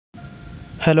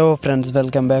Hello friends,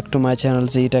 welcome back to my channel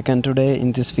ZTech, and today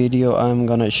in this video I'm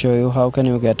gonna show you how can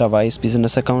you get a Wise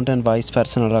business account and Wise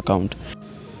personal account.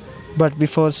 But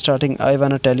before starting, I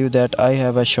wanna tell you that I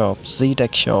have a shop,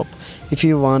 ZTech shop. If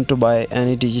you want to buy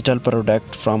any digital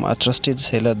product from a trusted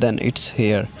seller, then it's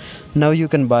here. Now you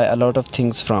can buy a lot of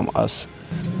things from us.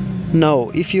 Now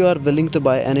if you are willing to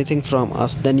buy anything from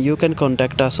us, then you can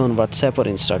contact us on WhatsApp or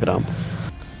Instagram.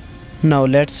 Now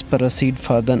let's proceed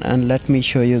further and let me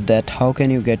show you that how can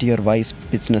you get your Wise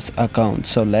business account.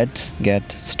 So let's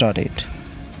get started.